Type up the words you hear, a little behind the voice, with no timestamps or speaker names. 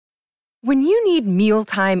When you need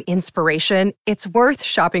mealtime inspiration, it's worth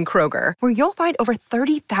shopping Kroger, where you'll find over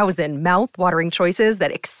 30,000 mouth-watering choices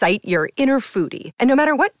that excite your inner foodie. And no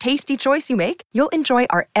matter what tasty choice you make, you'll enjoy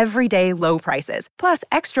our everyday low prices, plus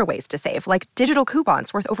extra ways to save, like digital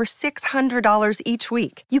coupons worth over $600 each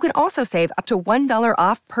week. You can also save up to $1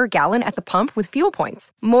 off per gallon at the pump with fuel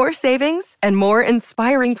points. More savings and more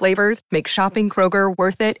inspiring flavors make shopping Kroger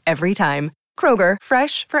worth it every time. Kroger,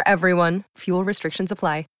 fresh for everyone. Fuel restrictions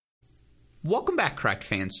apply. Welcome back, Cracked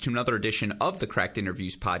fans, to another edition of the Cracked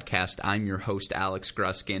Interviews podcast. I'm your host, Alex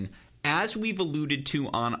Gruskin. As we've alluded to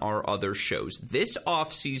on our other shows, this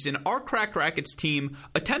offseason, our Cracked Racquets team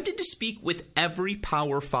attempted to speak with every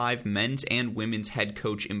Power 5 men's and women's head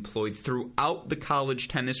coach employed throughout the college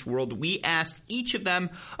tennis world. We asked each of them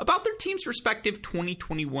about their team's respective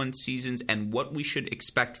 2021 seasons and what we should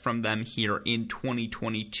expect from them here in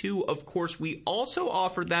 2022. Of course, we also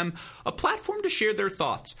offered them a platform to share their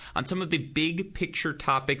thoughts on some of the big picture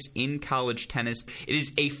topics in college tennis. It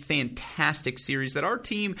is a fantastic series that our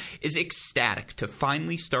team is ecstatic to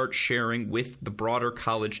finally start sharing with the broader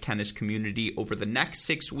college tennis community over the next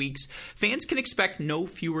 6 weeks. Fans can expect no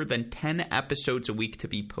fewer than 10 episodes a week to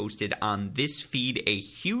be posted on this feed. A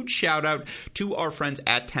huge shout out to our friends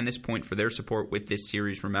at Tennis Point for their support with this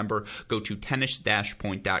series. Remember, go to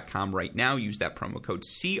tennis-point.com right now. Use that promo code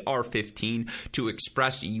CR15 to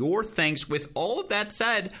express your thanks. With all of that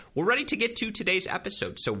said, we're ready to get to today's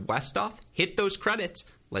episode. So Westoff, hit those credits.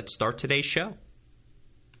 Let's start today's show.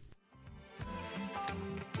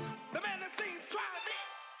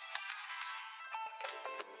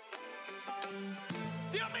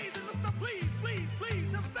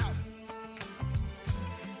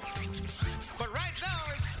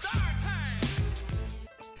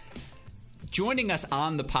 Joining us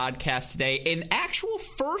on the podcast today, an actual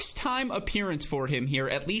first-time appearance for him here,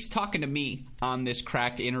 at least talking to me on this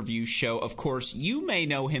Cracked Interview show. Of course, you may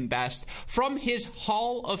know him best from his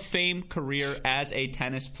Hall of Fame career as a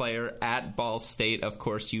tennis player at Ball State. Of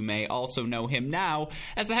course, you may also know him now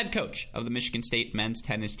as the head coach of the Michigan State men's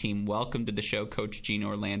tennis team. Welcome to the show, Coach Gene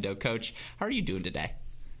Orlando. Coach, how are you doing today?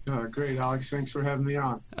 Great, Alex. Thanks for having me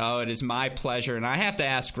on. Oh, it is my pleasure. And I have to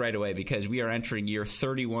ask right away, because we are entering year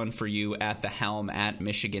 31 for you at the helm at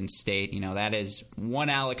Michigan State. You know, that is one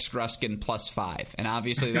Alex Gruskin plus 5. And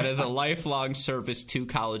obviously that is a lifelong service to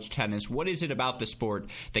college tennis. What is it about the sport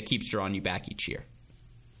that keeps drawing you back each year?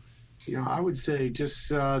 You know, I would say just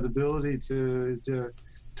the ability to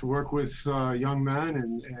work with young men.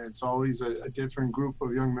 And it's always a different group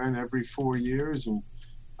of young men every 4 years. And,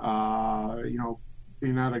 you know,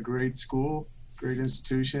 being at a great school, great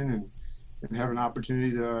institution, and have an opportunity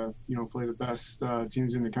to, you know, play the best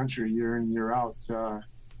teams in the country year in, year out,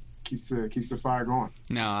 keeps the fire going.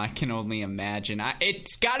 No, I can only imagine.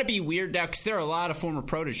 It's got to be weird now, because there are a lot of former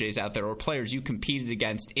proteges out there or players you competed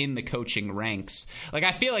against in the coaching ranks. Like,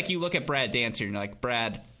 I feel like you look at Brad Dancer and you're like,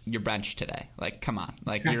 Brad, you're benched today. Like, come on.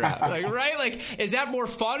 Like, you're out. Like, right? Like, is that more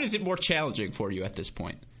fun? Is it more challenging for you at this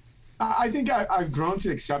point? I think I've grown to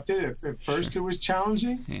accept it. At first, it was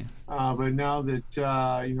challenging, but now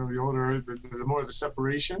that you know, the older, the more the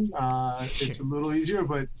separation, it's a little easier.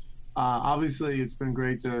 But obviously, it's been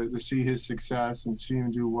great to see his success and see him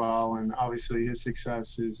do well. And obviously, his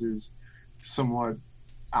success is somewhat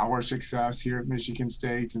our success here at Michigan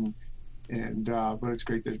State, but it's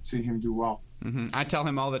great to see him do well. Mm-hmm. I tell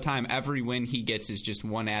him all the time, every win he gets is just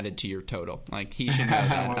one added to your total. Like, he should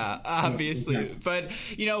know that, obviously. Yes. But,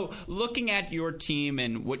 you know, looking at your team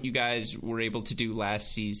and what you guys were able to do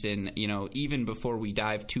last season, you know, even before we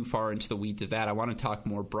dive too far into the weeds of that, I want to talk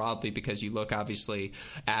more broadly, because you look, obviously,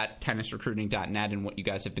 at tennisrecruiting.net and what you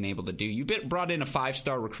guys have been able to do. You brought in a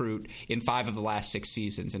 5-star recruit in 5 of the last 6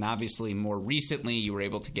 seasons. And obviously, more recently, you were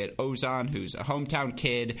able to get Ozan, who's a hometown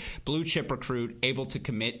kid, blue chip recruit, able to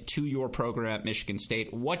commit to your program at Michigan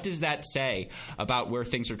State. What does that say about where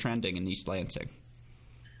things are trending in East Lansing?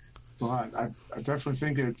 Well, I definitely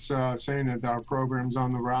think it's saying that our program's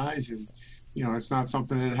on the rise, and you know, it's not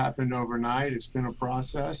something that happened overnight. It's been a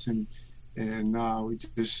process, and we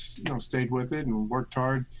just, you know, stayed with it and worked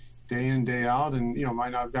hard day in, day out, and you know,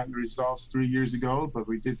 might not have gotten the results 3 years ago, but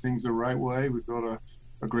we did things the right way. We built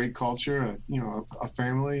a great culture, a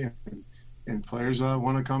family, and players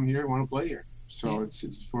want to come here, want to play here. So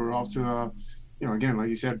we're off to, you know, again, like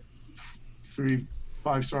you said, 3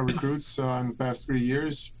 5-star recruits in the past 3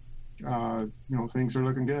 years. You know, things are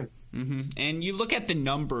looking good. Mm-hmm. And you look at the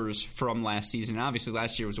numbers from last season. Obviously,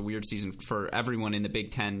 last year was a weird season for everyone in the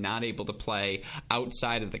Big Ten, not able to play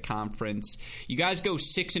outside of the conference. You guys go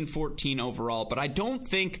 6-14 overall, but I don't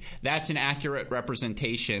think that's an accurate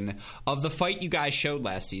representation of the fight you guys showed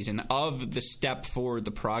last season, of the step forward,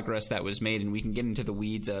 the progress that was made, and we can get into the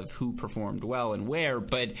weeds of who performed well and where,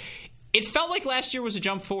 but it felt like last year was a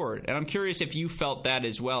jump forward, and I'm curious if you felt that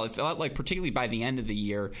as well. It felt like, particularly by the end of the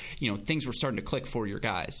year, things were starting to click for your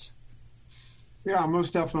guys. Yeah,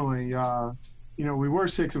 most definitely. We were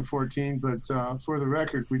 6-14, but for the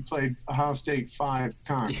record, we played Ohio State 5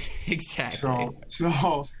 times. Exactly.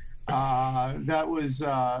 So that was,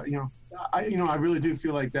 I really do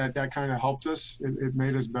feel like that kind of helped us. It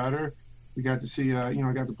made us better. We got to see,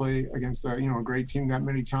 got to play against a great team that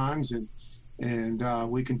many times, and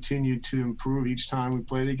we continued to improve each time we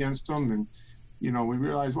played against them. And we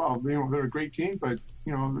realized, well, they're a great team, but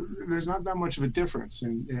there's not that much of a difference.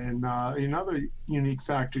 And another unique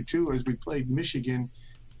factor too is we played Michigan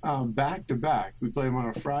back to back. We played them on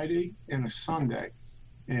a Friday and a Sunday,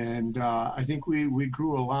 and I think we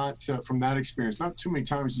grew a lot from that experience. Not too many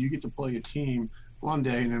times do you get to play a team one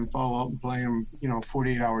day and then follow up and play them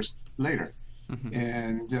 48 hours later. Mm-hmm.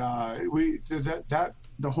 And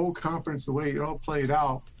the whole conference, the way it all played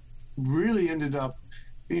out, really ended up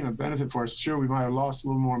being a benefit for us. Sure, we might have lost a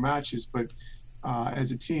little more matches, but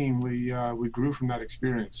as a team, we grew from that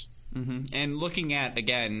experience. Mm-hmm. And looking at,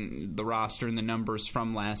 again, the roster and the numbers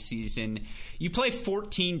from last season, you play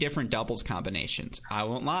 14 different doubles combinations. I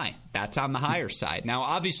won't lie. That's on the higher side. Now,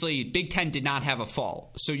 obviously, Big Ten did not have a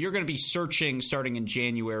fall, so you're going to be searching starting in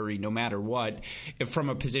January no matter what, from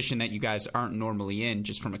a position that you guys aren't normally in,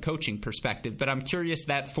 just from a coaching perspective. But I'm curious,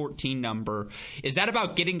 that 14 number, is that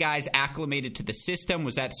about getting guys acclimated to the system?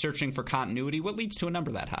 Was that searching for continuity? What leads to a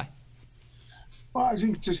number that high? Well, I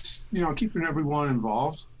think just, keeping everyone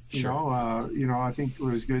involved. Sure. I think it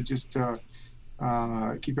was good just to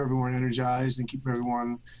keep everyone energized and keep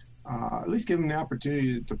everyone, at least give them the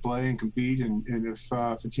opportunity to play and compete. And if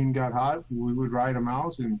the team got hot, we would ride them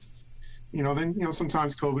out. And, then,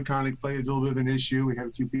 sometimes COVID kind of played a little bit of an issue. We had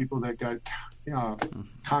a few people that got,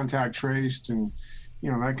 contact traced, and,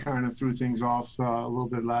 that kind of threw things off a little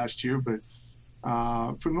bit last year. But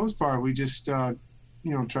for the most part, we just,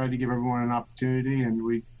 tried to give everyone an opportunity, and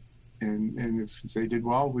And if they did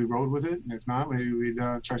well, we rode with it. And if not, maybe we'd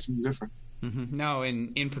try something different. Mm-hmm. No,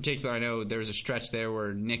 and in particular, I know there was a stretch there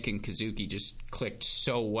where Nick and Kazuki just clicked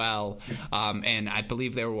so well. And I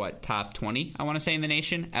believe they were, top 20, I want to say, in the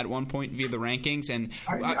nation at one point via the rankings. And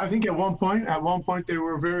I think at one point they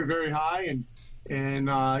were very, very high and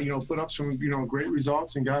put up some, great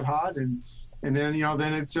results and got hot. And then,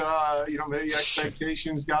 then it's, maybe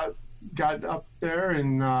expectations got up there,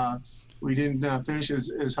 and we didn't finish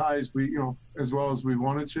as high as we, as well as we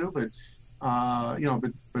wanted to, but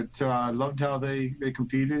loved how they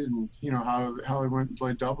competed, and how they went and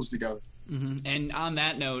played doubles together. Mm-hmm. And on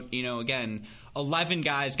that note, again, 11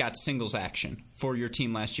 guys got singles action for your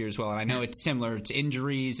team last year as well. And I know it's similar. It's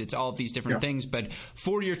injuries. It's all of these different things. But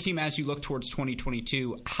for your team, as you look towards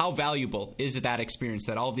 2022, how valuable is it, that experience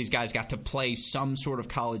that all of these guys got to play some sort of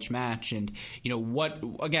college match? And, what,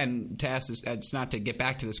 again, to ask this, it's not to get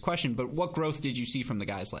back to this question, but what growth did you see from the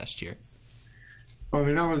guys last year? Well, I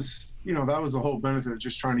mean, that was the whole benefit of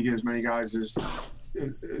just trying to get as many guys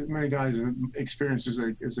experience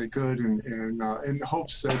as they could, and in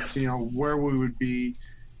hopes that where we would be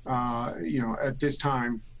at this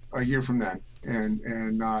time a year from then,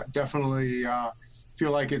 and definitely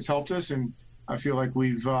feel like it's helped us, and I feel like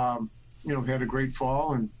we've had a great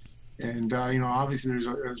fall, and obviously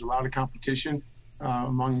there's a lot of competition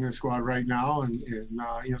among the squad right now, and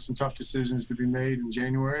some tough decisions to be made in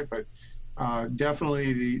January, but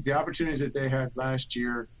definitely the opportunities that they had last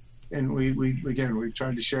year. And we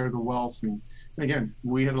tried to share the wealth, and again,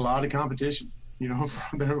 we had a lot of competition.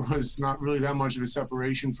 There was not really that much of a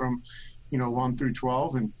separation from, 1 through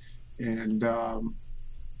 12, and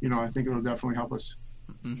I think it'll definitely help us.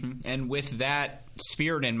 Mm-hmm. And with that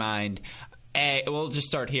spirit in mind, we'll just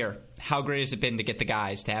start here. How great has it been to get the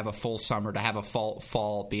guys to have a full summer, to have a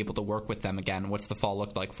fall, be able to work with them again? What's the fall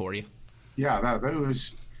look like for you? Yeah,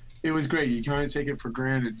 it was great. You kind of take it for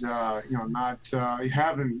granted, not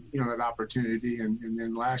having that opportunity. And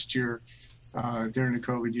then last year, during the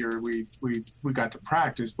COVID year, we got to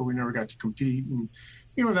practice, but we never got to compete. And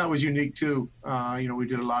that was unique too. We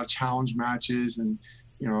did a lot of challenge matches, and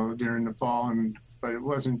during the fall, but it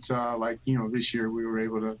wasn't like this year we were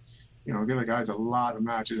able to get the guys a lot of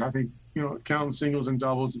matches. I think counting singles and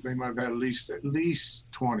doubles, they might have had at least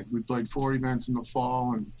 20. We played 4 events in the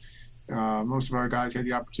fall, and most of our guys had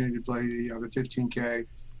the opportunity to play the 15K,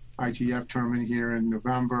 ITF tournament here in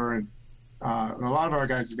November, and a lot of our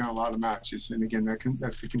guys have got a lot of matches. And again,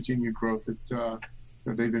 that's the continued growth that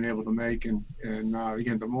they've been able to make. And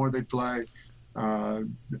again, the more they play, the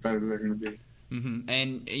better they're going to be. Mm-hmm.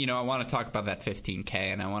 And, I want to talk about that 15K,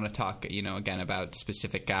 and I want to talk, again, about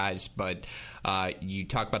specific guys, but you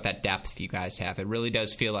talk about that depth you guys have. It really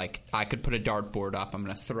does feel like I could put a dartboard up. I'm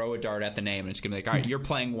going to throw a dart at the name, and it's going to be like, all right, you're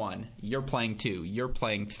playing 1, you're playing 2, you're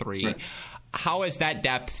playing 3. Right. How has that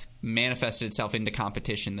depth manifested itself into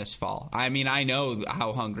competition this fall? I mean, I know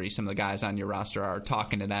how hungry some of the guys on your roster are,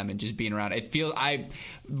 talking to them and just being around.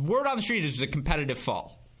 Word on the street is a competitive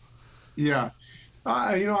fall. Yeah.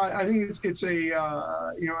 I think it's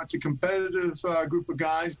a competitive group of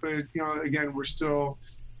guys, but again, we're still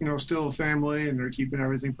a family, and they're keeping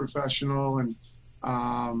everything professional, and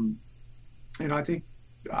I think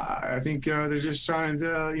they're just trying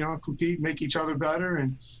to compete, make each other better,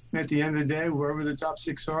 and at the end of the day, wherever the top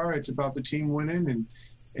 6 are, it's about the team winning,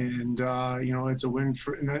 and it's a win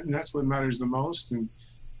and that's what matters the most. And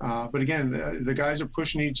but again, the guys are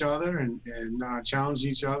pushing each other and challenging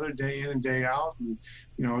each other day in and day out, and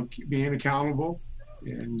being accountable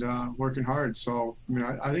and working hard. So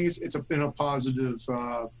I think it's been a positive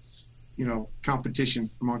competition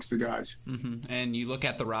amongst the guys. Mm-hmm. And you look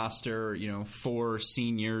at the roster, 4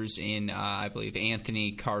 seniors in, I believe,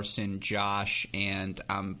 Anthony, Carson, Josh, and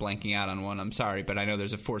I'm blanking out on one. I'm sorry, but I know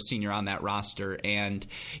there's a 4th senior on that roster. And,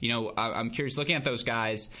 I'm curious, looking at those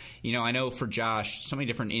guys, I know for Josh, so many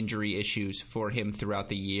different injury issues for him throughout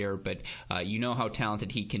the year, but how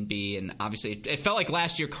talented he can be. And obviously, it felt like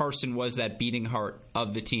last year Carson was that beating heart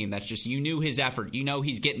of the team. That's just, his effort.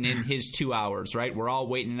 He's getting in his 2 hours, right? We're all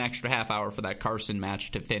waiting an extra half hour for that Carson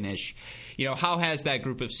match to finish. How has that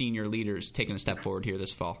group of senior leaders taken a step forward here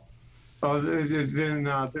this fall? They've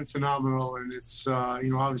been phenomenal, and it's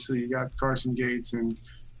obviously you got Carson Gates and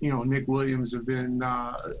Nick Williams have been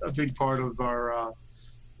a big part of our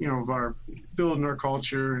of our building our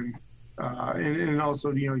culture, and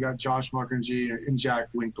also you got Josh Mukherjee and Jack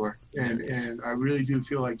Winkler, and I really do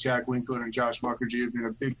feel like Jack Winkler and Josh Mukherjee have been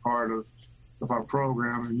a big part of our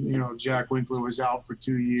program. And Jack Winkler was out for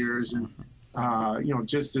 2 years, and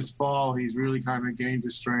just this fall he's really kind of gained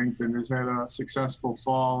his strength and has had a successful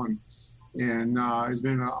fall, and has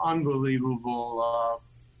been an unbelievable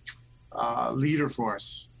leader for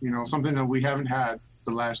us. Something that we haven't had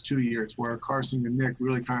the last 2 years, where Carson and Nick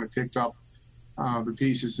really kind of picked up the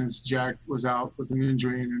pieces since Jack was out with an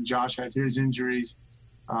injury, and then Josh had his injuries.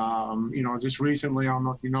 Just recently, I don't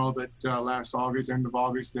know if you know, but last August, end of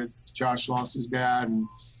August, that Josh lost his dad, and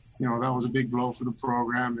that was a big blow for the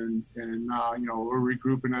program, and we're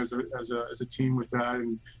regrouping as a team with that,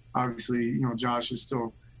 and obviously Josh is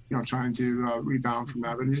still trying to rebound from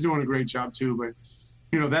that, but he's doing a great job too. But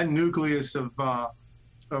that nucleus of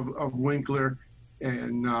Winkler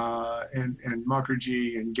and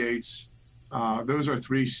Mukherjee and Gates, those are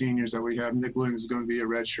 3 seniors that we have. Nick Williams is going to be a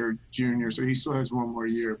redshirt junior, so he still has 1 more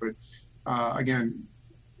year. But again,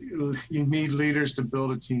 you need leaders to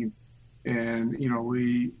build a team, and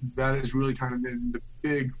that has really kind of been the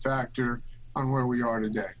big factor on where we are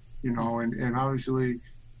today. And obviously,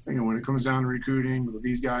 when it comes down to recruiting, with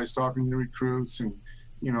these guys talking to recruits and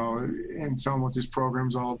and telling what this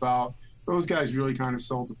program's all about, those guys really kind of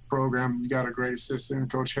sold the program. You got a great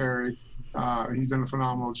assistant, Coach Harry. He's done a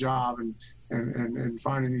phenomenal job and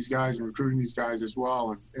finding these guys and recruiting these guys as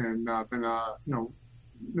well. And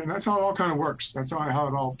that's how it all kind of works. That's how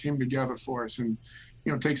it all came together for us. And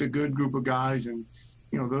it takes a good group of guys, and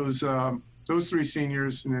those 3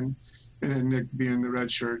 seniors, and then Nick being the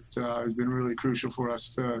red shirt has been really crucial for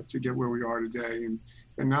us to get where we are today.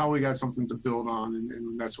 And now we got something to build on,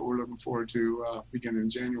 and that's what we're looking forward to beginning in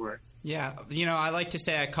January. Yeah, I like to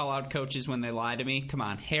say I call out coaches when they lie to me. Come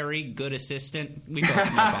on, Harry, good assistant. We both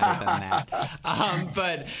know better than that.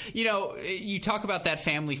 But, you talk about that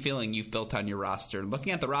family feeling you've built on your roster.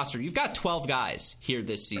 Looking at the roster, you've got 12 guys here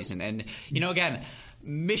this season. And, again,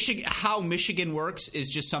 how Michigan works is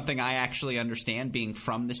just something I actually understand, being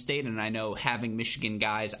from the state, and I know having Michigan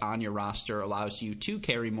guys on your roster allows you to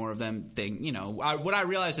carry more of them. What I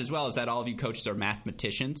realize as well is that all of you coaches are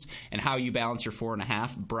mathematicians, and how you balance your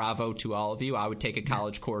 4.5. Bravo to all of you. I would take a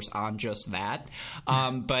college course on just that.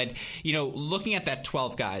 But looking at that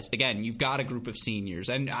 12 guys, again, you've got a group of seniors,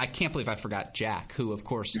 and I can't believe I forgot Jack, who of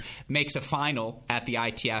course makes a final at the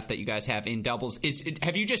ITF that you guys have in doubles.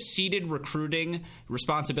 Have you just ceded recruiting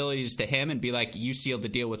responsibilities to him and be like, you sealed the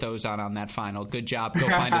deal with Ozan on that final, good job, go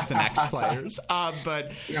find us the next players?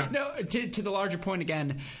 But no, to the larger point,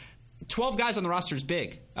 again, 12 guys on the roster is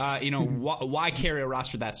big. Why carry a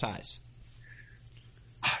roster that size?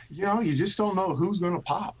 You just don't know who's going to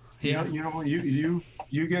pop. Yeah.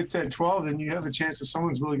 You get that 12, then you have a chance that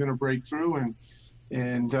someone's really going to break through.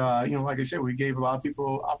 And like I said, we gave a lot of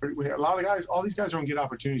people, we had a lot of guys, all these guys are going to get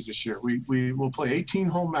opportunities this year. We will play 18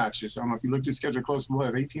 home matches. I don't know if you looked at the schedule close, we'll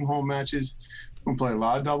have 18 home matches. We'll play a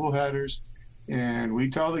lot of double headers. And we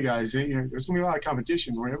tell the guys, there's going to be a lot of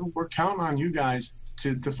competition. We're counting on you guys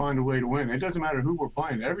to find a way to win. It doesn't matter who we're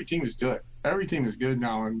playing. Every team is good. Every team is good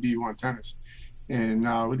now in D1 tennis.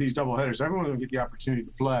 And with these double headers, everyone's going to get the opportunity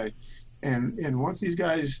to play. And once these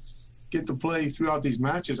guys get to play throughout these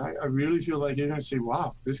matches, I really feel like you're going to say,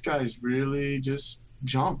 wow, this guy's really just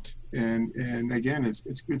jumped. And again,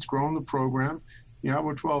 it's grown the program.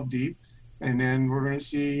 We're 12 deep. And then we're going to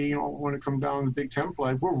see, when it comes down to Big Ten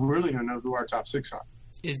play, we're really going to know who our top 6 are.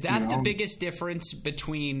 Is that the biggest difference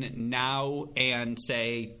between now and,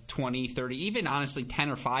 say, 20, 30, even honestly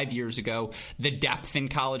 10 or 5 years ago, the depth in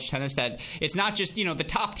college tennis? That it's not just, the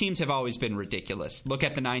top teams have always been ridiculous. Look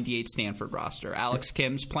at the 98 Stanford roster. Alex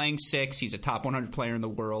Kim's playing 6. He's a top 100 player in the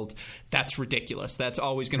world. That's ridiculous. That's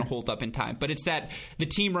always going to hold up in time. But it's that the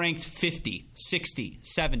team ranked 50, 60,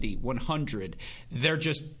 70, 100.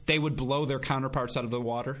 They would blow their counterparts out of the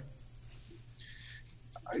water.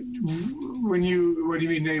 What do you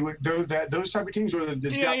mean they would those type of teams or the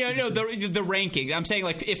the ranking? I'm saying,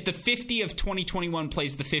 like, if the 50 of 2021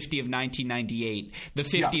 plays the 50 of 1998, the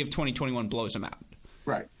 50 of 2021 blows them out.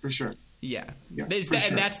 Right, for sure. Yeah. Sure.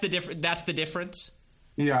 And that's the difference.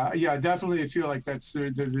 Yeah, definitely. I feel like that's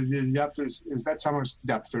the depth is that's how much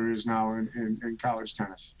depth there is now in college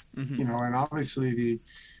tennis. Mm-hmm. And obviously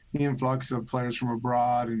the influx of players from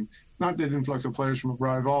abroad, and not the influx of players from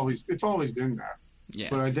abroad, it's always been there. Yeah.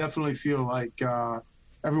 But I definitely feel like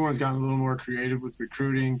everyone's gotten a little more creative with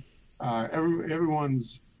recruiting.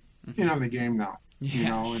 Everyone's in on the game now,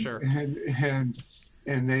 sure.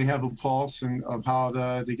 and they have a pulse of how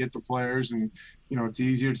to get the players, and it's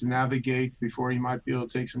easier to navigate before you might be able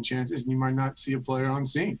to take some chances, and you might not see a player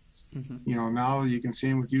unseen. Mm-hmm. Now you can see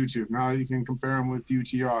them with YouTube. Now you can compare them with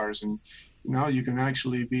UTRs, and now you can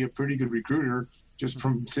actually be a pretty good recruiter just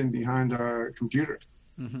from sitting behind a computer.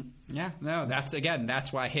 Mm-hmm. Yeah, no,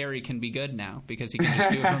 that's why Harry can be good now, because he can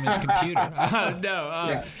just do it from his computer.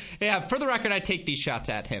 Yeah. For the record, I take these shots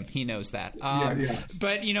at him. He knows that.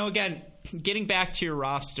 But, again, getting back to your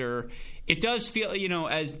roster, it does feel,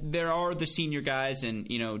 as there are the senior guys and,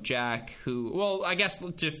 Jack, I guess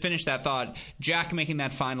to finish that thought, Jack making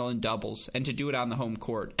that final in doubles and to do it on the home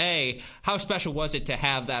court. A, how special was it to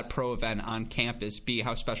have that pro event on campus? B,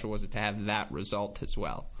 how special was it to have that result as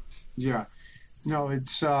well? Yeah. No, it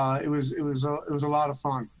was a lot of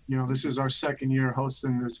fun. This is our second year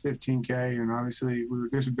hosting this 15K, and obviously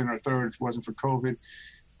this had been our third if it wasn't for COVID.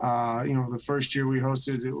 The first year we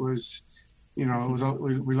hosted, it was, we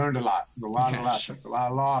learned a lot of lessons, a lot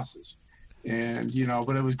of losses, and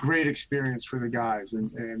but it was great experience for the guys,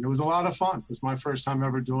 and it was a lot of fun. It was my first time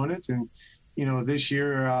ever doing it, and this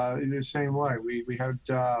year the same way. We had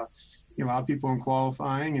a lot of people in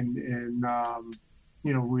qualifying, and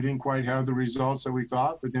we didn't quite have the results that we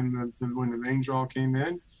thought, but then when the main draw came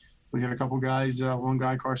in, we had a couple guys. One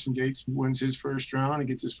guy, Carson Gates, wins his first round and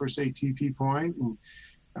gets his first ATP point.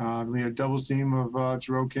 And we had a doubles team of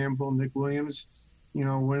Jerome Campbell, Nick Williams,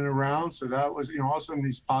 winning a round. So that was, all of a sudden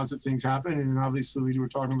these positive things happen. And obviously we were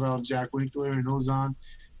talking about Jack Winkler and Ozan,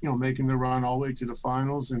 making the run all the way to the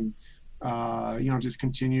finals, and just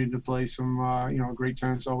continued to play some, great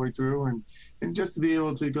tennis all the way through. And just to be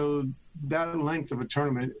able to go that length of a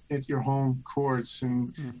tournament at your home courts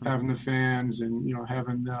and having the fans and,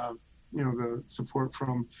 having, the support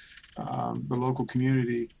from the local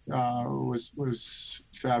community was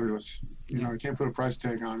fabulous. I can't put a price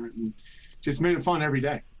tag on it, and just made it fun every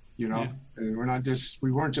day, and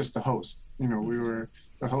we weren't just the host, we were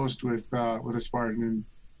the host with a Spartan and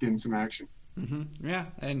getting some action. Mm-hmm. Yeah,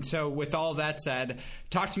 and so with all that said,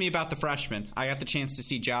 talk to me about the freshmen. I got the chance to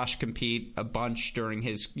see Josh compete a bunch during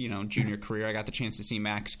his, junior career. I got the chance to see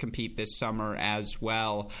Max compete this summer as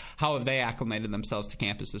well. How have they acclimated themselves to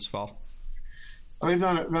campus this fall? They've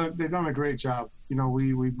done a great job.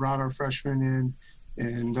 We brought our freshmen in,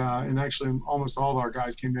 and actually almost all of our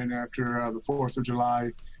guys came in after the 4th of July.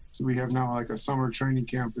 So we have now like a summer training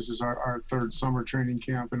camp. This is our third summer training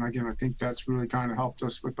camp. And again, I think that's really kind of helped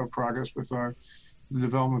us with our progress with the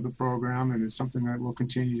development of the program. And it's something that we'll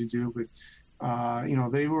continue to do. But,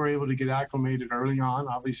 they were able to get acclimated early on.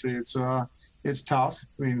 Obviously it's tough.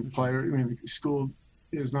 The school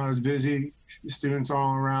is not as busy. Students are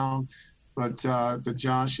all around, but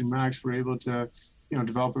Josh and Max were able to,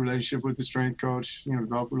 develop a relationship with the strength coach,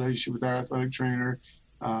 develop a relationship with our athletic trainer,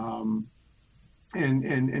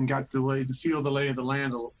 and got to feel the lay of the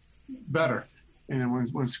land a little better. And then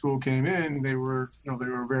when school came in, they were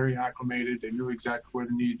very acclimated. They knew exactly where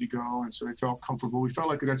they needed to go, and so they felt comfortable. We felt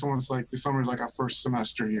like that's almost like the summer is like our first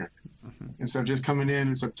semester here. Instead of just coming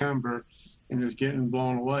in September and just getting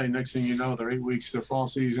blown away, next thing you know, their 8 weeks the fall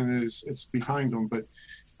season it's behind them. But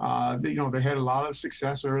they had a lot of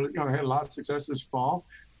success early. They had a lot of success this fall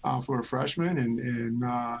for a freshman, and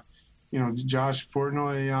Josh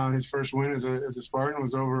Portnoy, his first win as a Spartan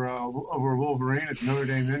was over Wolverine at the Notre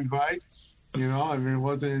Dame Invite. It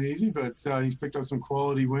wasn't easy, but he's picked up some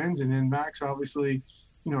quality wins. And then Max, obviously,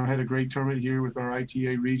 had a great tournament here with our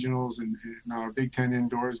ITA regionals and our Big Ten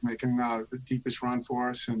indoors, making the deepest run for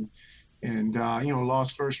us. And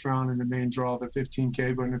lost first round in the main draw of the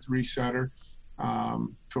 15K, but in a 3-setter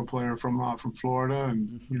to a player from Florida.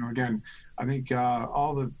 And, again, I think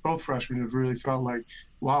both freshmen have really felt like,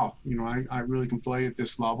 wow, I really can play at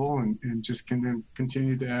this level and just can then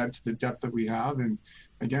continue to add to the depth that we have. And,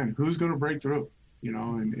 again, who's going to break through,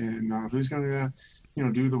 and who's going to,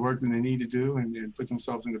 do the work that they need to do and put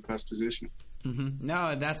themselves in the best position. Mm-hmm.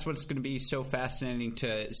 No, that's what's going to be so fascinating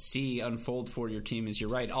to see unfold for your team, is you're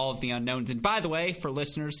right, all of the unknowns. And by the way, for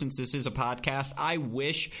listeners, since this is a podcast, I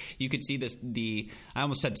wish you could see I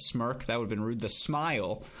almost said smirk, that would have been rude, the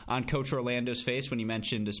smile on Coach Orlando's face when he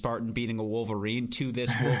mentioned a Spartan beating a Wolverine to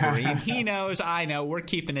this Wolverine. He knows, I know, we're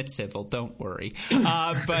keeping it civil, don't worry.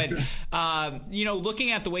 But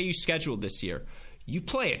looking at the way you scheduled this year, you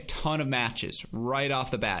play a ton of matches right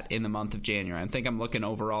off the bat in the month of January. I think I'm looking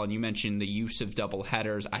overall, and you mentioned the use of double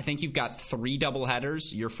headers. I think you've got 3 double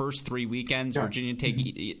headers your first 3 weekends: yeah. Virginia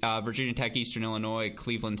Tech, Eastern Illinois,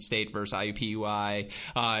 Cleveland State versus IUPUI,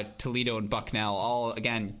 Toledo and Bucknell, all,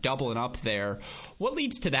 again, doubling up there. What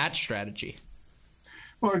leads to that strategy?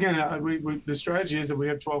 Well, again, the strategy is that we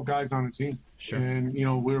have 12 guys on the team. Sure. And,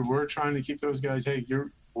 we're trying to keep those guys, hey,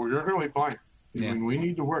 you're going to be playing. Yeah. And we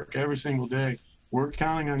need to work every single day. We're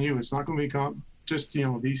counting on you. It's not going to be just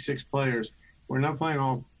these 6 players. We're not playing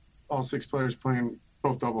all 6 players playing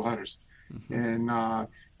both doubleheaders. Mm-hmm. And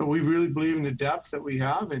but we really believe in the depth that we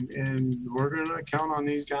have, and we're going to count on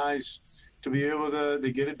these guys to be able to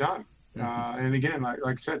get it done. Mm-hmm. And again, like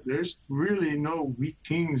I said, there's really no weak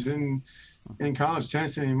teams in college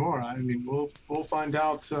tennis anymore. I mean, we'll find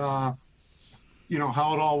out how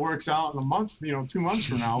it all works out in a month, 2 months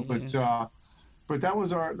from now, But that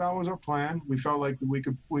was our plan. We felt like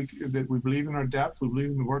that we believe in our depth. We believe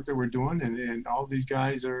in the work that we're doing, and all of these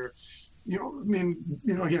guys are,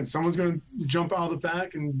 again, someone's going to jump out of the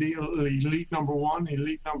pack and be elite number 1,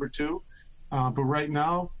 elite number 2. But right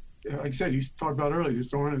now, like I said, you talked about earlier,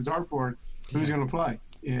 just throwing in the dartboard, who's going to play,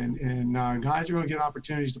 and guys are going to get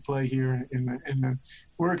opportunities to play here, and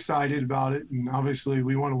we're excited about it. And obviously,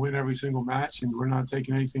 we want to win every single match, and we're not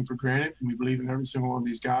taking anything for granted. And we believe in every single one of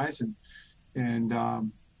these guys, and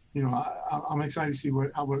I'm excited to see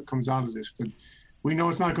what comes out of this, but we know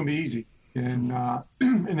it's not going to be easy. And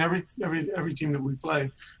every team that we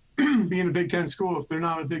play, being a Big Ten school, if they're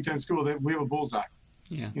not a Big Ten school, we have a bullseye.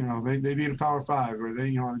 Yeah. They beat a Power 5, or they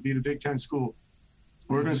beat a Big Ten school.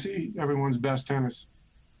 We're going to see everyone's best tennis,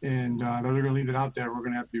 and they're going to leave it out there. We're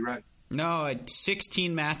going to have to be ready. No,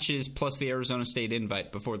 16 matches plus the Arizona State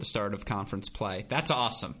invite before the start of conference play. That's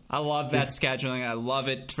awesome. I love that scheduling. I love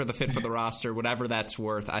it for the fit for the roster, whatever that's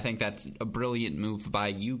worth. I think that's a brilliant move by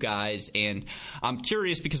you guys. And I'm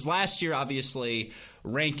curious because last year, obviously,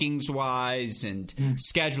 rankings-wise and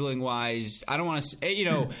scheduling-wise, I don't want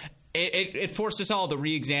to – It forced us all to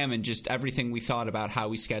re-examine just everything we thought about how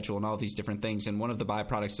we schedule and all these different things. And one of the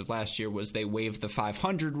byproducts of last year was they waived the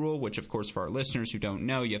 500 rule, which, of course, for our listeners who don't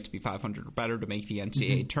know, you have to be 500 or better to make the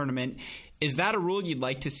NCAA tournament. Is that a rule you'd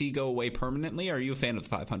like to see go away permanently, or are you a fan of the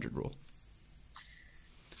 500 rule?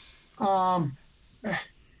 I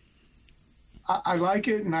like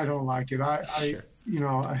it and I don't like it. Sure.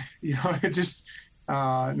 It just.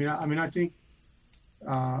 I think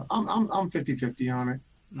I'm 50-50 on it.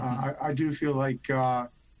 I do feel like, I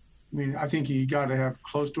think you got to have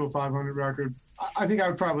close to a 500 record. I think I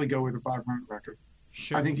would probably go with a 500 record.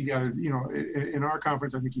 Sure. I think you got to, in our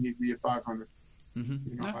conference, I think you need to be at 500.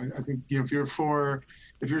 Mm-hmm. I think, if you're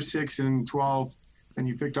 6-12 and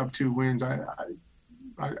you picked up 2 wins, I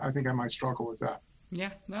think I might struggle with that.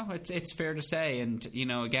 Yeah, no, it's fair to say. And,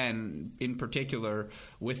 again, in particular,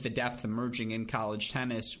 with the depth emerging in college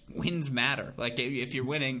tennis, wins matter. Like, if you're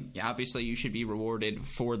winning, obviously you should be rewarded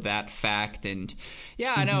for that fact. And,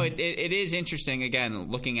 yeah, I know it is interesting, again,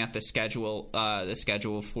 looking at the schedule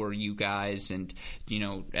for you guys. And,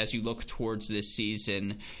 as you look towards this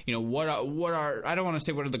season, what are I don't want to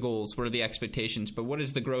say what are the goals, what are the expectations, but what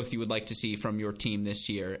is the growth you would like to see from your team this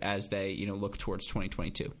year as they, look towards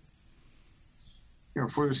 2022?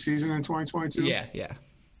 for the season in 2022. Yeah.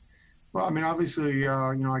 Well, I mean, obviously,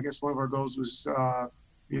 I guess one of our goals was,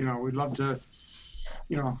 we'd love to,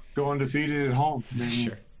 go undefeated at home. I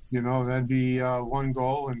mean, Sure. That'd be one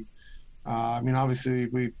goal. And I mean, obviously,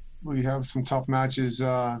 we have some tough matches,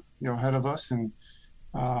 ahead of us, and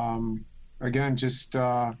again, just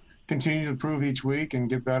continue to improve each week and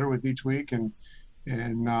get better with each week, and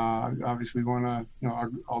obviously, we want to,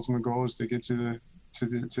 our ultimate goal is to get to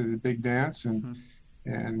the big dance, and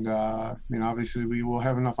I mean, obviously, we will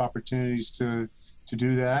have enough opportunities to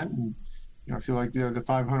do that, and I feel like the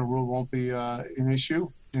 500 rule won't be an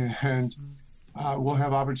issue, and we'll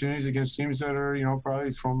have opportunities against teams that are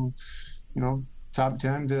probably from top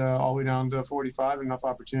 10 to all the way down to 45. Enough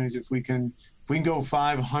opportunities. If we can go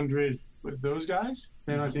 500 with those guys,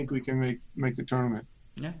 then I think we can make the tournament.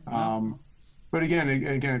 Yeah. But again,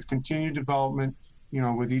 it's continued development,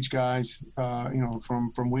 with each guys,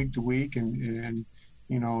 from week to week, and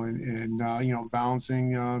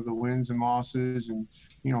balancing the wins and losses, and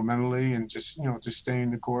mentally, and just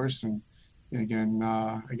staying the course, and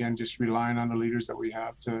again, just relying on the leaders that we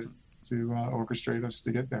have to orchestrate us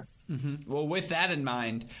to get there. Mm-hmm. Well, with that in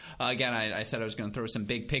mind, again, I said I was going to throw some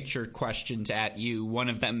big picture questions at you. One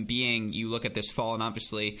of them being, you look at this fall, and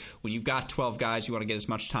obviously when you've got 12 guys, you want to get as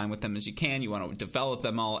much time with them as you can. You want to develop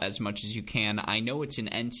them all as much as you can. I know it's an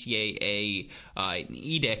NCAA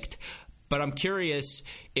edict, but I'm curious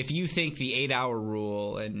if you think the 8-hour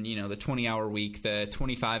rule and, the 20-hour week, the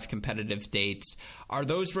 25 competitive dates, are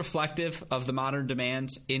those reflective of the modern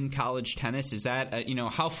demands in college tennis? Is that,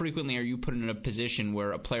 how frequently are you put in a position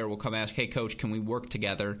where a player will come ask, hey, coach, can we work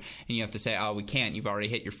together? And you have to say, oh, we can't. You've already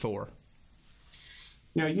hit your 4.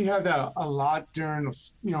 Yeah, you have that a lot during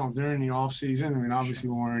the off season. I mean, obviously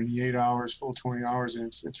when we're in the 8 hours, full 20 hours, and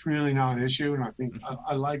it's really not an issue. And I think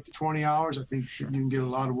I like the 20 hours. I think you can get a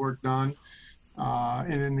lot of work done.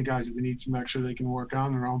 And then the guys, if they need some extra, they can work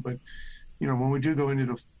on their own. But, when we do go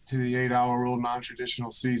into the 8-hour rule, non-traditional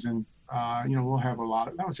season, we'll have a lot.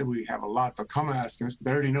 I don't say we have a lot. They'll come ask us, but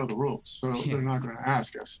they already know the rules, so they're not going to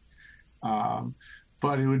ask us.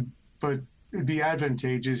 But it'd be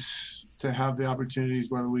advantageous to have the opportunities,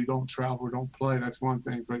 whether we don't travel or don't play. That's one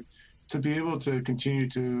thing, but to be able to continue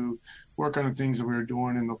to work on the things that we were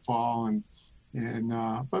doing in the fall,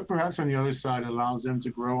 but perhaps on the other side, it allows them to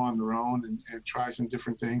grow on their own and try some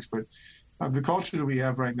different things. But the culture that we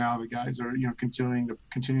have right now, the guys are continuing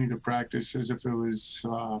to practice as if it was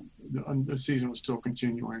the season was still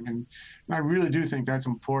continuing, and I really do think that's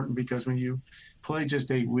important, because when you play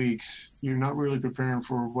just 8 weeks, you're not really preparing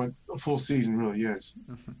for what a full season really is.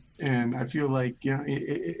 Mm-hmm. And I feel like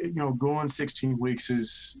going 16 weeks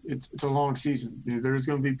it's a long season. There's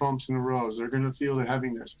going to be bumps in the roads. They're going to feel the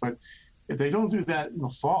heaviness, but if they don't do that in the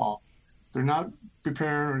fall, they're not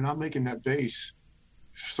preparing or not making that base.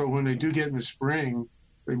 So when they do get in the spring,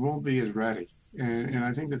 they won't be as ready. And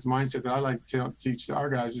I think that's the mindset that I like to teach our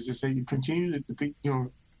guys, is to say you continue to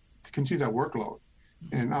continue that workload.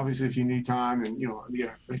 And obviously if you need time, and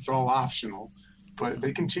it's all optional, but if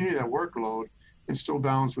they continue that workload and still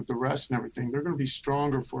balance with the rest and everything, they're going to be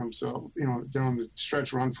stronger for themselves, they're on the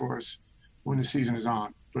stretch run for us when the season is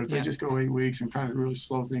on. But if they just go 8 weeks and kind of really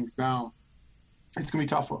slow things down, it's going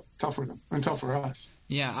to be tough for them and tough for us.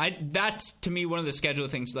 Yeah, that's, to me, one of the schedule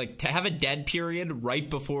things. Like, to have a dead period right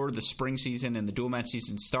before the spring season and the dual match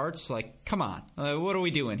season starts, like, come on. What are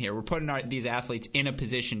we doing here? We're putting these athletes in a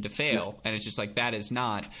position to fail, and it's just like, that is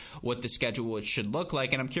not what the schedule should look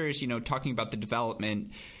like. And I'm curious, talking about the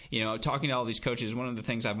development, talking to all these coaches, one of the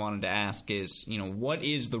things I've wanted to ask is, what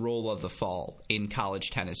is the role of the fall in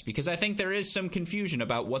college tennis? Because I think there is some confusion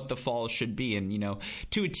about what the fall should be. And,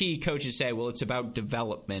 to a T, coaches say, well, it's about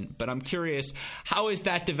development. But I'm curious, how is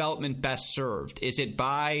that development best served? Is it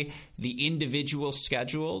by the individual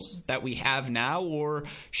schedules that we have now, or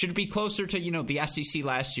should it be closer to, the SEC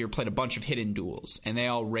last year played a bunch of hidden duels, and they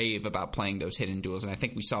all rave about playing those hidden duels, and I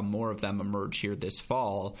think we saw more of them emerge here this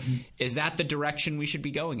fall. Mm-hmm. Is that the direction we should be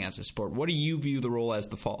going as a sport? What do you view the role as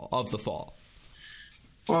the fall?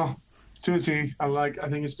 Well, to a T, I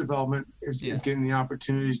think it's development. It's getting the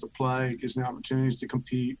opportunities to play. It gives the opportunities to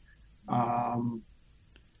compete. I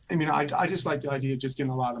just like the idea of just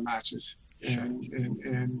getting a lot of matches. And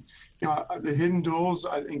the hidden duels,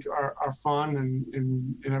 I think, are fun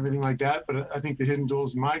and everything like that. But I think the hidden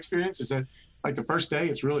duels, in my experience, is that, like, the first day,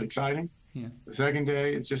 it's really exciting. Yeah. The second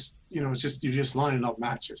day, it's just, you're just lining up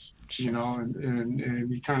matches, and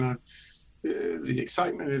you kind of, the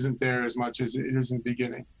excitement isn't there as much as it is in the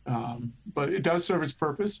beginning. But it does serve its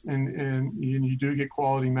purpose, and you do get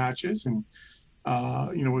quality matches, and,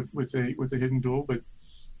 with a hidden duel. But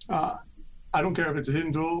I don't care if it's a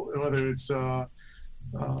hidden duel, whether it's,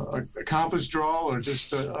 a compass draw or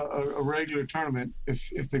just a regular tournament,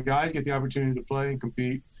 if the guys get the opportunity to play and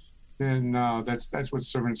compete, then that's what's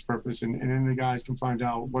serving its purpose. And then the guys can find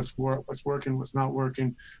out what's working, what's not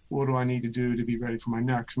working, what do I need to do to be ready for my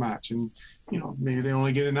next match. And, maybe they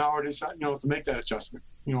only get an hour to make that adjustment.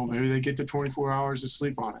 Maybe they get the 24 hours to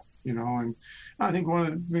sleep on it, and I think one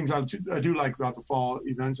of the things I do like about the fall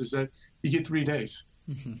events is that you get 3 days.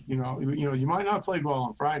 Mm-hmm. You might not play ball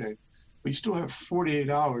on Friday, but you still have 48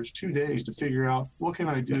 hours, 2 days to figure out what can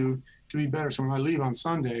I do to be better. So when I leave on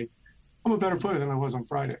Sunday, I'm a better player than I was on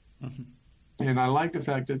Friday. Mm-hmm. And I like the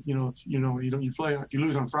fact that, if you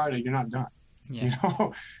lose on Friday, you're not done. Yeah.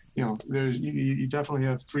 You definitely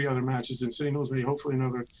have 3 other matches in singles, maybe hopefully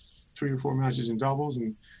another 3 or 4 matches in doubles.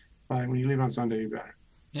 And when you leave on Sunday, you're better.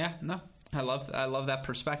 Yeah, no, I love that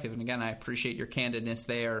perspective. And again, I appreciate your candidness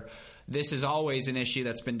there. This is always an issue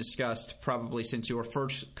that's been discussed probably since your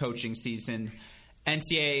first coaching season.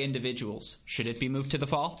 NCAA individuals, should it be moved to the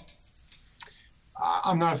fall?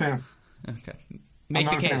 I'm not a fan. Okay. Make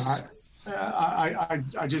the case.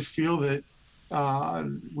 I just feel that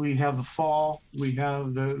we have the fall, we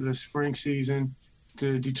have the spring season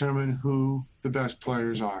to determine who the best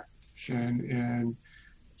players are. Sure. And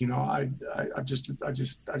I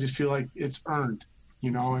just feel like it's earned,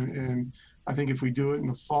 and I think if we do it in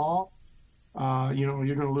the fall,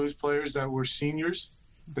 you're going to lose players that were seniors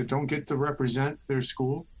that don't get to represent their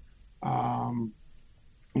school.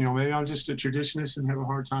 Maybe I'm just a traditionalist and have a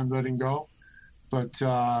hard time letting go. But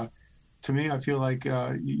to me, I feel like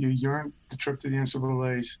you earn the trip to the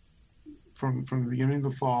NCAAs from the beginning of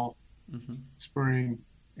the fall, mm-hmm. spring,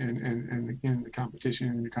 and again, the competition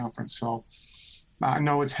in the conference. So I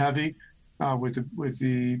know it's heavy with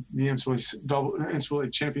the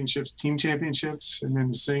NCAA championships, team championships, and then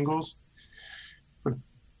the singles. But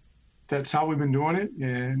that's how we've been doing it.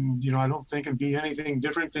 And, I don't think it'd be anything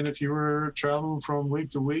different than if you were traveling from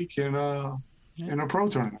week to week in a pro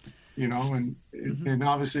tournament, mm-hmm. and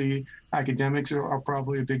obviously academics are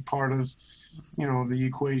probably a big part of, the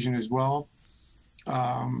equation as well.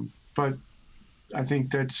 But I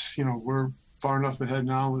think that's, we're far enough ahead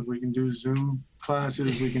now that we can do Zoom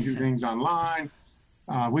classes, we can do things online.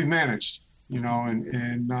 We've managed, but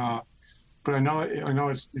I know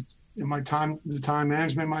it's in my time, the time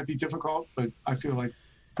management might be difficult, but I feel like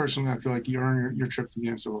you earn your trip to the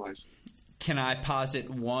NCAAs. Can I posit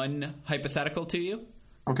one hypothetical to you?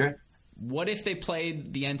 Okay. What if they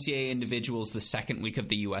played the NCAA individuals the second week of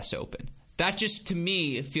the U.S. Open? That just, to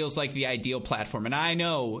me, feels like the ideal platform. And I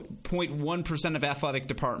know 0.1% of athletic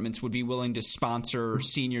departments would be willing to sponsor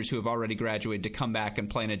seniors who have already graduated to come back and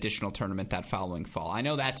play an additional tournament that following fall. I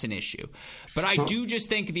know that's an issue. But I do just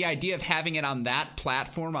think the idea of having it on that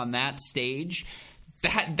platform, on that stage,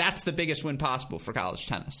 that's the biggest win possible for college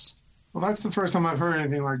tennis. Well, that's the first time I've heard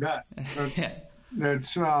anything like that.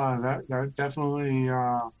 That definitely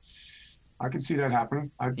I could see that happening.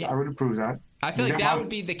 I would approve that. I feel like that would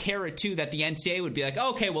be the carrot, too, that the NCAA would be like,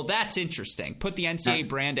 okay, well, that's interesting. Put the NCAA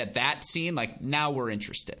brand at that scene. Like, now we're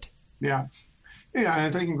interested. Yeah. Yeah, and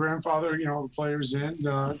if they can grandfather, players in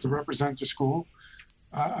to represent the school,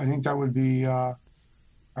 I think that would be that'd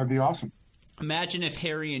be awesome. Imagine if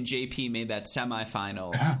Harry and JP made that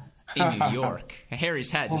semifinal in New York.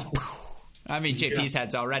 Harry's head just... I mean, JP's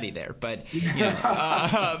head's already there, but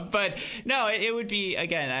but no, it would be,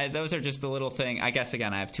 again, those are just the little thing. I guess,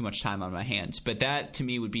 again, I have too much time on my hands, but that to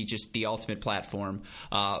me would be just the ultimate platform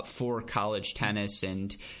for college tennis.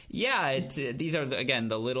 And these are again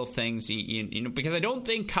the little things, because I don't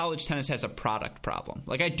think college tennis has a product problem.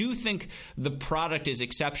 Like, I do think the product is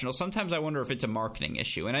exceptional. Sometimes I wonder if it's a marketing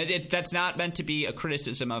issue, and that's not meant to be a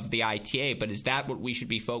criticism of the ITA, but is that what we should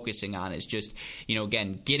be focusing on? Is just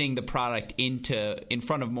again getting the product in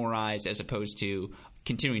front of more eyes as opposed to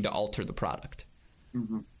continuing to alter the product.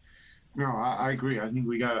 Mm-hmm. No, I agree. I think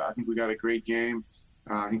we got a great game.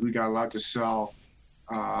 I think we got a lot to sell.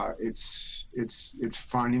 It's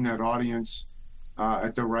finding that audience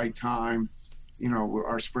at the right time.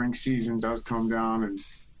 Our spring season does come down, and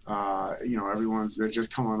they're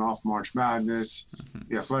just coming off March Madness. Mm-hmm.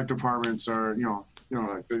 The athletic departments are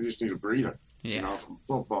they just need a breather. Yeah. From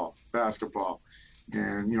football, basketball.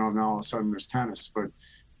 And, now all of a sudden there's tennis. But,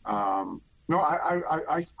 no,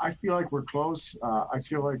 I feel like we're close. I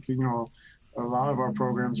feel like, a lot of our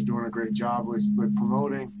programs are doing a great job with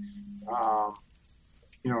promoting.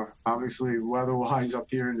 Obviously weather-wise up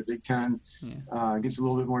here in the Big Ten, it gets a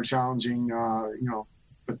little bit more challenging,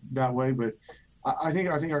 but that way. But I think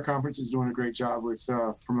our conference is doing a great job with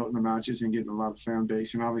promoting the matches and getting a lot of fan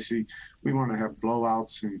base. And obviously we want to have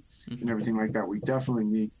blowouts and everything like that. We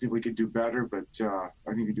definitely we could do better, but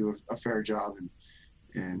I think we do a fair job.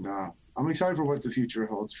 And I'm excited for what the future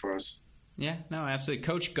holds for us. Yeah, no, absolutely.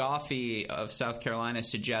 Coach Goffey of South Carolina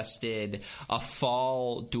suggested a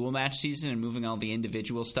fall dual match season and moving all the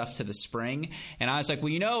individual stuff to the spring. And I was like,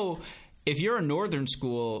 well, if you're a northern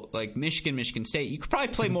school like Michigan State, you could probably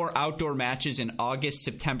play more outdoor matches in August,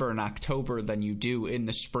 September, and October than you do in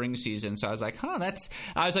the spring season. So I was like, that's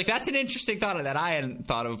an interesting thought that I hadn't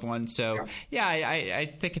thought of one. So yeah,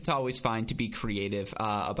 I think it's always fine to be creative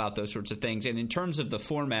about those sorts of things. And in terms of the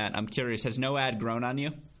format, I'm curious, has NOAD grown on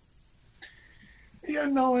you? Yeah,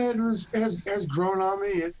 NOAD has grown on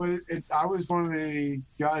me, but I was one of the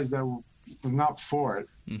guys that was not for it.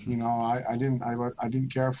 Mm-hmm. I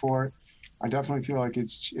didn't care for it. I definitely feel like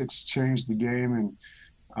it's changed the game, and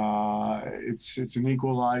it's an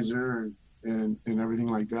equalizer and everything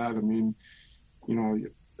like that. I mean,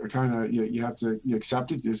 you have to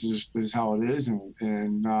accept it. This is how it is, and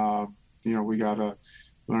we gotta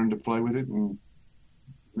learn to play with it, and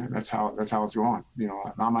that's how it's going.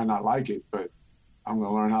 I might not like it, but I'm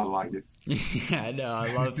going to learn how to like it. Yeah, no,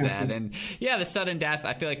 I love that. And yeah, the sudden death,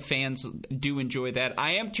 I feel like fans do enjoy that.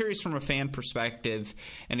 I am curious from a fan perspective,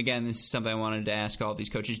 and again, this is something I wanted to ask all these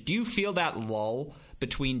coaches. Do you feel that lull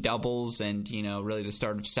between doubles and, really the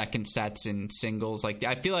start of second sets and singles? Like,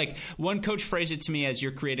 I feel like one coach phrased it to me as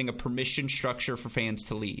you're creating a permission structure for fans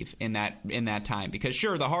to leave in that time. Because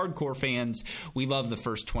sure, the hardcore fans, we love the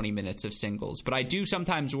first 20 minutes of singles, but I do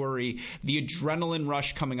sometimes worry the adrenaline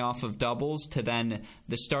rush coming off of doubles to then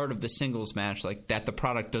the start of the singles match, like that the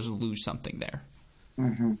product does lose something there.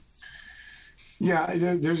 Mm-hmm. Yeah,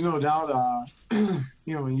 there's no doubt.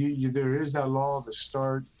 There is that lull of the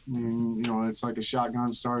start. I mean, it's like a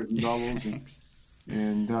shotgun start in doubles,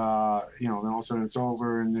 and then all of a sudden it's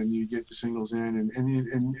over, and then you get the singles in,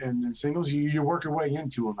 and in singles you work your way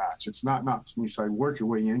into a match. It's not when you say work your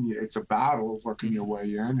way in, it's a battle of working your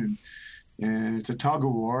way in, and it's a tug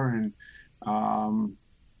of war, and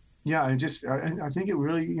I think it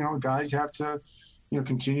really, guys have to,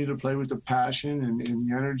 continue to play with the passion and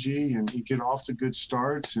the energy, and you get off to good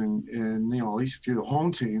starts, and at least if you're the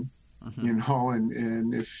home team,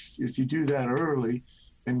 and if you do that early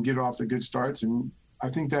and get off the good starts, and I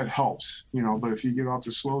think that helps, but if you get off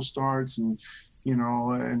the slow starts and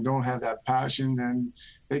don't have that passion, then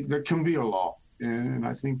there can be a lull, and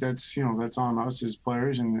I think that's on us as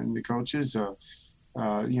players and the coaches, to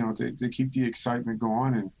keep the excitement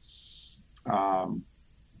going, and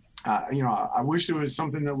I wish there was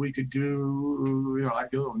something that we could do,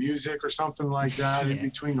 like a little music or something like that in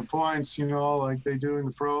between the points, like they do in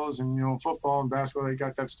the pros, and, football and basketball, they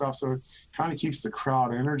got that stuff. So it kind of keeps the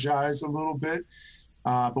crowd energized a little bit.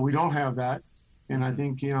 But we don't have that. And I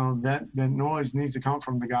think, that noise needs to come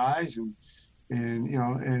from the guys and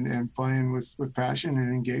playing with passion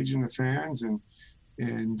and engaging the fans and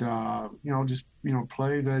just,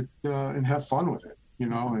 play that and have fun with it.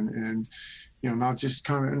 And not just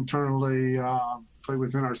kind of internally play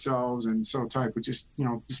within ourselves and so tight, but just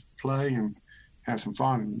play and have some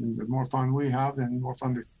fun. And the more fun we have, then the more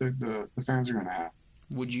fun the fans are going to have.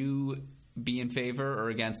 Would you be in favor or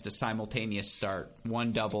against a simultaneous start?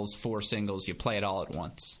 1 doubles, 4 singles, you play it all at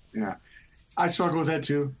once. Yeah. I struggle with that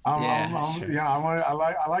too. I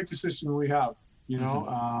like the system we have,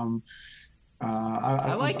 Mm-hmm.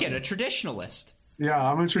 I like it, a traditionalist. Yeah,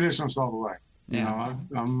 I'm a traditionalist all the way.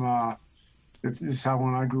 This is how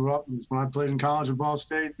when I grew up. This when I played in college at Ball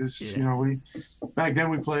State. Back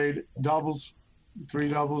then we played doubles, 3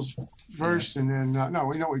 doubles first, and then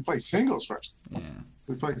we played singles first. Yeah,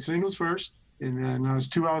 we played singles first, and then it was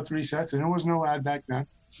 2 out of 3 sets, and there was no ad back then.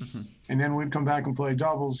 Mm-hmm. And then we'd come back and play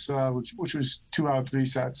doubles, which was 2 out of 3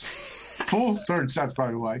 sets, full third sets,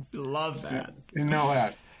 by the way. Love that. And no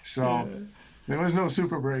ad, so there was no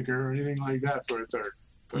super breaker or anything like that for a third.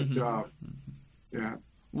 But yeah.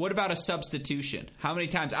 What about a substitution? How many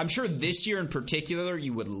times? I'm sure this year in particular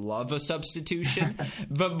you would love a substitution,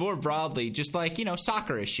 but more broadly, just like,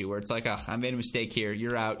 soccer issue where it's like, I made a mistake here.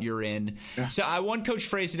 You're out, you're in. Yeah. So one coach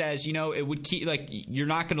phrased it as, it would keep, like, you're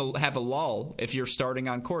not going to have a lull if you're starting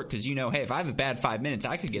on court because, hey, if I have a bad 5 minutes,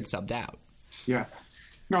 I could get subbed out. Yeah.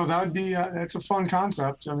 No, that would be, that's a fun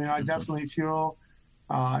concept. I mean, I definitely feel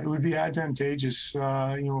it would be advantageous,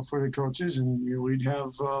 for the coaches, and we'd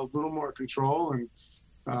have a little more control. And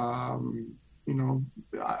I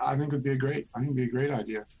think it'd be a great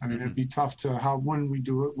idea. I mean, it'd be tough to when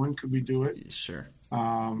could we do it? Sure.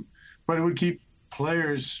 But it would keep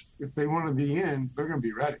players, if they want to be in, they're going to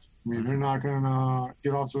be ready. I mean, they're not going to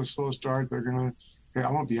get off to a slow start. They're going to, hey,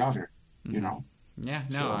 I won't be out here. Yeah,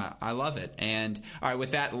 no, I love it. And all right,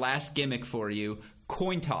 with that last gimmick for you.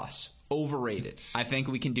 Coin toss. Overrated. I think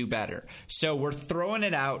we can do better. So we're throwing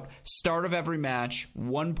it out. Start of every match,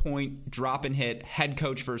 1 point, drop and hit, head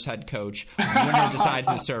coach versus head coach. Winner decides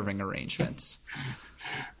the serving arrangements.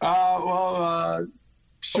 Sure.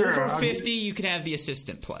 Over 50, you can have the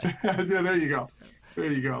assistant play. Yeah, there you go.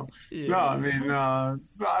 There you go. Yeah. No, I mean, I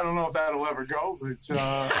don't know if that'll ever go, but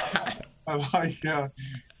I like,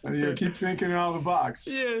 keep thinking out of the box.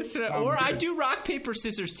 Yes, or I do rock, paper,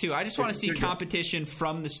 scissors, too. I just want to see competition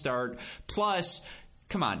from the start. Plus,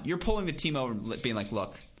 come on, you're pulling the team over and being like,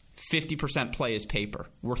 look, 50% play is paper.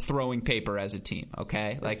 We're throwing paper as a team,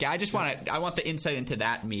 okay? Like, I want the insight into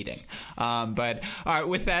that meeting. But, all right,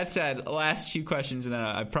 with that said, last few questions, and then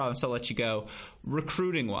I promise I'll let you go.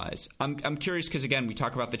 Recruiting-wise, I'm curious because, again, we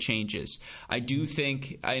talk about the changes. I do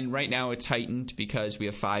think, and right now it's heightened because we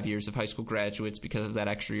have 5 years of high school graduates because of that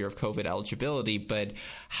extra year of COVID eligibility, but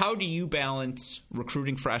how do you balance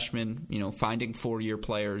recruiting freshmen, finding 4-year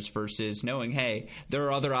players versus knowing, hey, there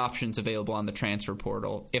are other options available on the transfer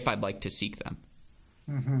portal if I'd like to seek them?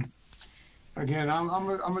 Mm-hmm. Again, I'm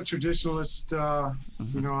a traditionalist. I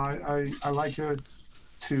like to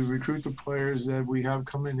recruit the players that we have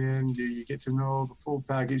coming in. You get to know the full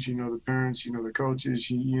package. You know the parents, you know the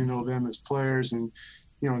coaches, you know them as players. And,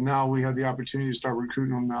 now we have the opportunity to start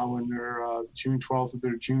recruiting them now when they're June 12th of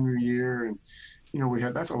their junior year. And,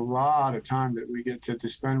 that's a lot of time that we get to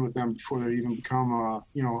spend with them before they even become a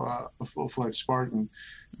full-fledged Spartan.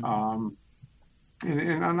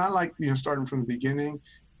 And I like, starting from the beginning,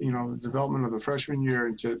 development of the freshman year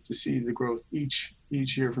and to see the growth each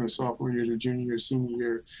year from the sophomore year to junior year, senior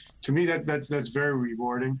year. To me, that's very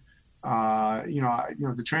rewarding.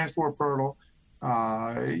 The transfer portal,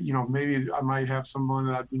 maybe I might have someone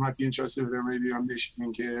that I might be interested in, maybe a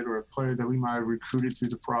Michigan kid or a player that we might have recruited through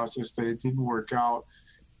the process that it didn't work out.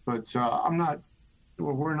 But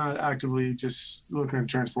we're not actively just looking at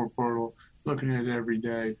transfer portal, looking at it every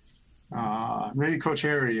day. Maybe Coach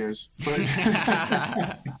Harry is, but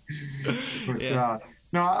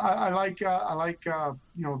I like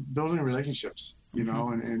building relationships,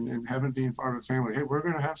 and having being part of a family. Hey, we're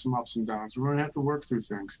going to have some ups and downs. We're going to have to work through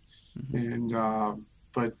things, and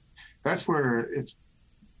but that's where it's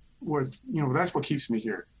worth. That's what keeps me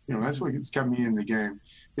here. That's what has kept me in the game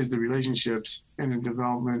is the relationships and the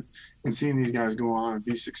development and seeing these guys go on and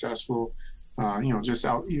be successful. Just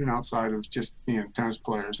even outside of just being tennis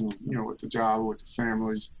players and, with the job, with the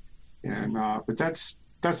families. And, but that's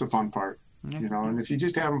the fun part, and if you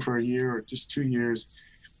just have them for a year or just 2 years,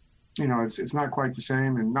 it's not quite the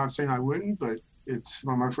same. And not saying I wouldn't, but it's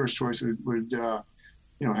my first choice would have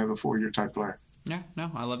a 4-year type player. Yeah,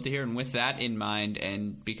 no, I love to hear. And with that in mind,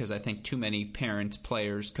 and because I think too many parents,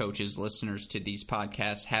 players, coaches, listeners to these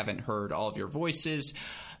podcasts haven't heard all of your voices,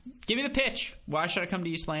 give me the pitch. Why should I come to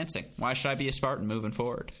East Lansing? Why should I be a Spartan moving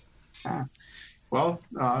forward?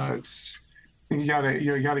 It's you got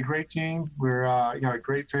a great team. We're you got a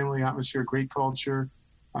great family atmosphere, great culture.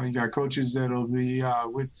 You got coaches that'll be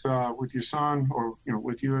with your son or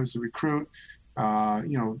with you as a recruit.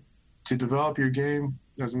 To develop your game,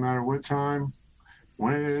 doesn't matter what time,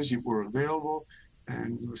 when it is, we're available,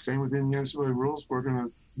 and we're staying within the NCAA rules. We're going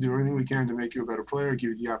to do everything we can to make you a better player, give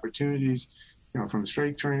you the opportunities. From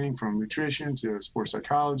strength training, from nutrition to sports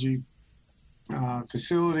psychology,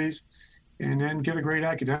 facilities, and then get a great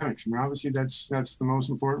academics. I mean, obviously that's the most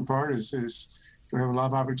important part is we have a lot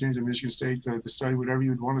of opportunities at Michigan State to study whatever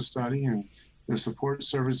you'd want to study, and the support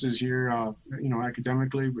services here,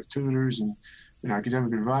 academically with tutors and an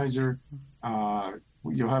academic advisor.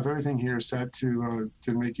 You'll have everything here set to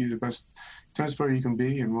make you the best tennis player you can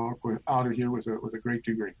be and walk out of here with a great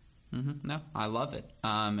degree. Mm-hmm. No, I love it.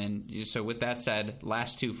 So with that said,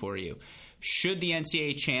 last two for you. Should the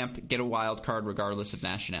NCAA champ get a wild card regardless of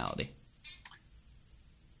nationality?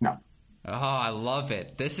 No. Oh, I love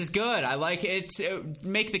it. This is good. I like it.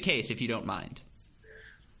 Make the case if you don't mind.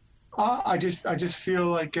 I just feel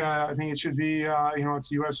like I think it should be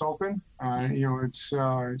it's U.S. Open.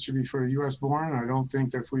 It should be for U.S. born. I don't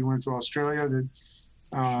think that if we went to Australia that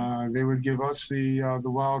they would give us the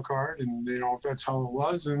wild card, and if that's how it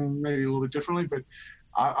was, then maybe a little bit differently. But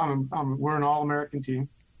we're an All-American team.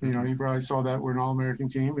 You probably saw that we're an All-American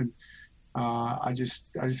team, and I just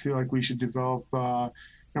feel like we should develop,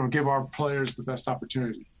 give our players the best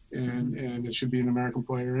opportunity, and it should be an American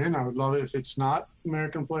player. And I would love it if it's not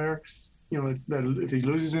American player. If he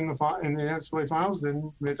loses in the NCAA finals,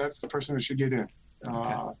 then that's the person that should get in.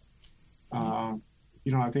 Okay.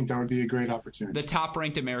 I think that would be a great opportunity. The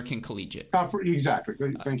top-ranked American collegiate.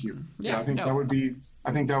 Exactly. Thank you. I think that would be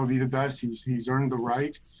the best. He's earned the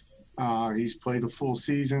right. He's played the full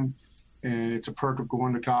season, and it's a perk of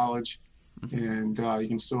going to college. and you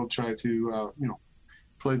can still try to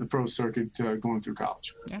play the pro circuit going through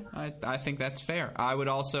college. Yeah, I think that's fair. I would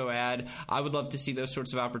also add, I would love to see those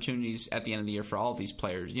sorts of opportunities at the end of the year for all of these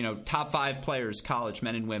players. Top 5 players, college,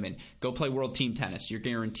 men and women, go play world team tennis. You're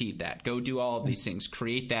guaranteed that. Go do all of these things.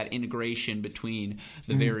 Create that integration between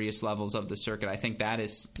the various levels of the circuit. I think that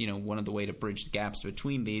is, one of the way to bridge the gaps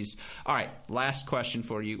between these. All right, last question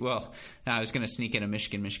for you. Well, I was going to sneak in a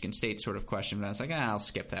Michigan State sort of question, but I was like, I'll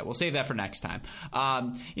skip that. We'll save that for next time.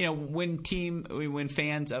 When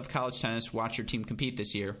fans of college tennis watch your team compete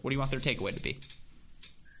this year, what do you want their takeaway to be?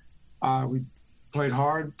 We played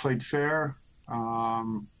hard, played fair,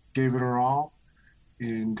 gave it our all,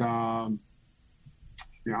 and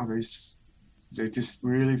they just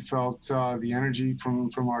really felt the energy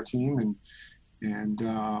from our team, and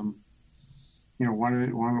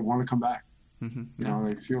want to come back. Mm-hmm.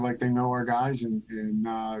 They feel like they know our guys and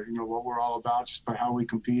what we're all about just by how we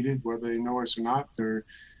competed. Whether they know us or not, they're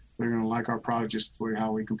going to like our product just the way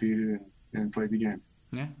how we competed and played the game.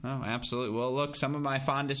 Yeah, oh, absolutely. Well, look, some of my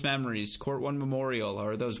fondest memories, Court One Memorial,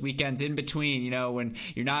 or those weekends in between, when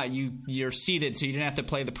you're seated, so you didn't have to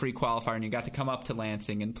play the pre-qualifier, and you got to come up to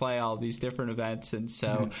Lansing and play all these different events. And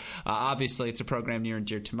so, obviously, it's a program near and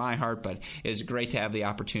dear to my heart, but it was great to have the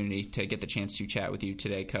opportunity to get the chance to chat with you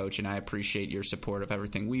today, Coach, and I appreciate your support of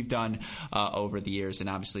everything we've done over the years, and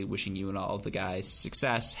obviously wishing you and all of the guys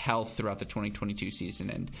success, health throughout the 2022 season,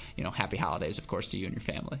 and, happy holidays, of course, to you and your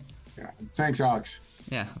family. Yeah. Thanks, Alex.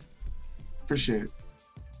 Yeah. Appreciate it.